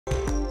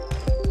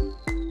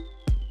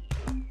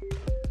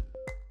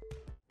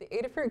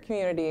Adafruit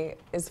community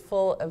is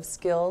full of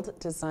skilled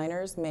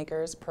designers,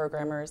 makers,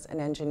 programmers, and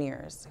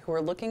engineers who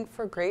are looking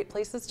for great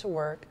places to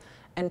work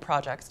and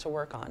projects to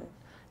work on.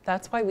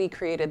 That's why we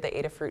created the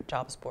Adafruit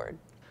Jobs Board.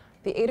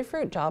 The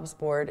Adafruit Jobs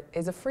Board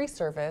is a free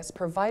service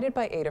provided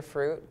by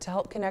Adafruit to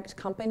help connect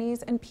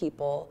companies and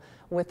people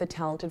with the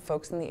talented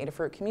folks in the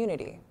Adafruit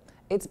community.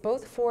 It's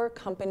both for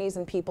companies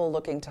and people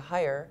looking to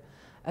hire,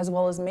 as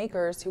well as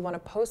makers who want to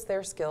post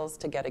their skills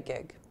to get a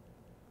gig.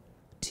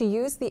 To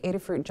use the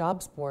Adafruit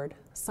Jobs Board,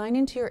 sign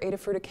into your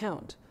Adafruit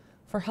account.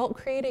 For help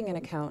creating an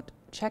account,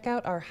 check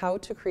out our How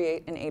to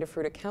Create an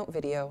Adafruit Account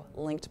video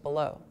linked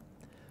below.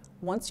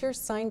 Once you're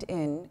signed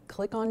in,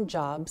 click on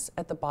Jobs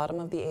at the bottom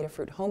of the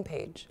Adafruit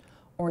homepage,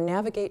 or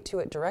navigate to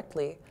it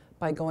directly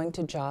by going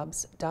to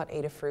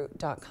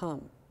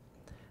jobs.adafruit.com.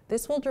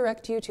 This will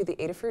direct you to the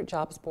Adafruit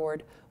Jobs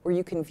Board, where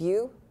you can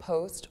view,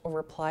 post, or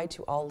reply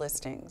to all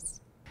listings.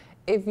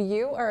 If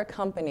you are a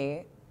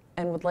company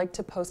and would like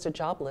to post a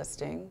job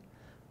listing,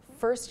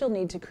 first you'll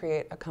need to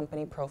create a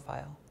company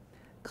profile.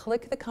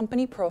 Click the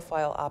company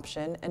profile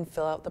option and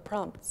fill out the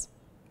prompts.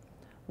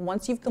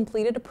 Once you've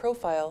completed a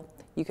profile,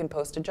 you can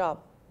post a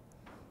job.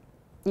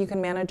 You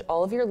can manage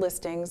all of your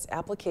listings,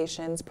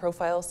 applications,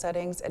 profile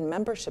settings, and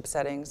membership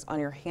settings on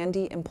your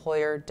handy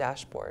employer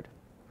dashboard.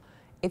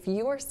 If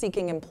you are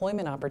seeking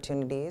employment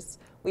opportunities,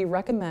 we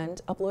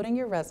recommend uploading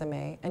your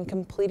resume and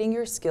completing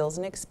your skills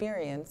and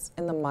experience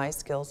in the My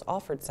Skills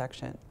Offered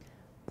section.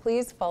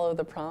 Please follow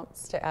the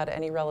prompts to add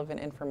any relevant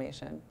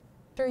information.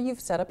 After you've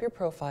set up your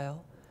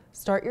profile,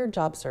 start your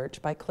job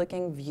search by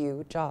clicking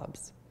View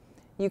Jobs.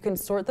 You can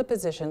sort the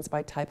positions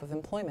by type of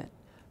employment: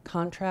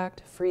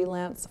 contract,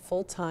 freelance,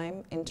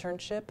 full-time,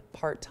 internship,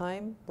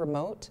 part-time,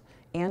 remote,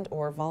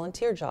 and/or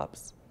volunteer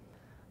jobs.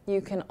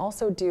 You can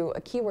also do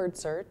a keyword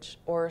search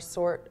or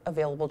sort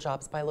available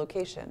jobs by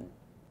location.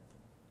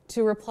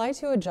 To reply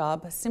to a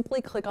job,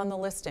 simply click on the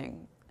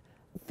listing.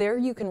 There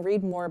you can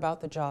read more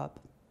about the job.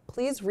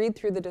 Please read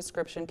through the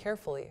description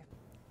carefully.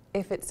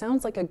 If it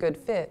sounds like a good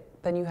fit,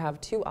 then you have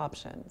two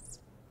options.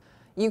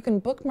 You can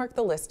bookmark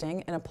the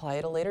listing and apply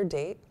at a later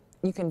date.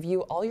 You can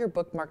view all your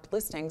bookmarked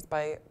listings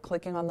by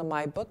clicking on the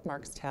My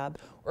Bookmarks tab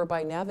or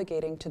by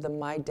navigating to the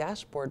My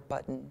Dashboard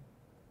button.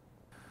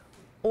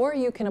 Or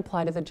you can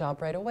apply to the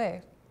job right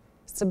away.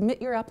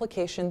 Submit your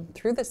application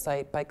through the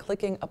site by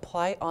clicking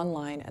Apply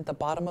Online at the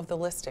bottom of the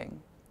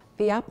listing.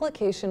 The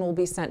application will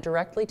be sent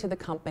directly to the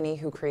company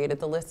who created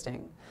the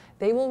listing.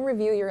 They will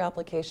review your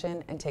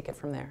application and take it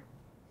from there.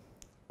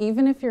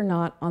 Even if you're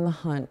not on the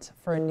hunt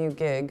for a new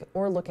gig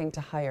or looking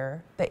to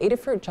hire, the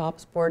Adafruit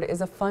Jobs Board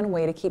is a fun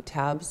way to keep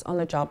tabs on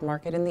the job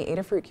market in the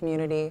Adafruit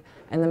community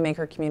and the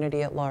maker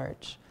community at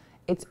large.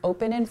 It's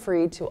open and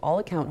free to all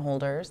account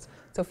holders,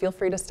 so feel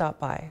free to stop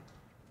by.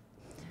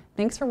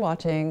 Thanks for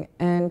watching,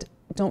 and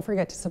don't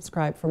forget to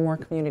subscribe for more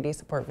community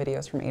support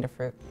videos from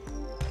Adafruit.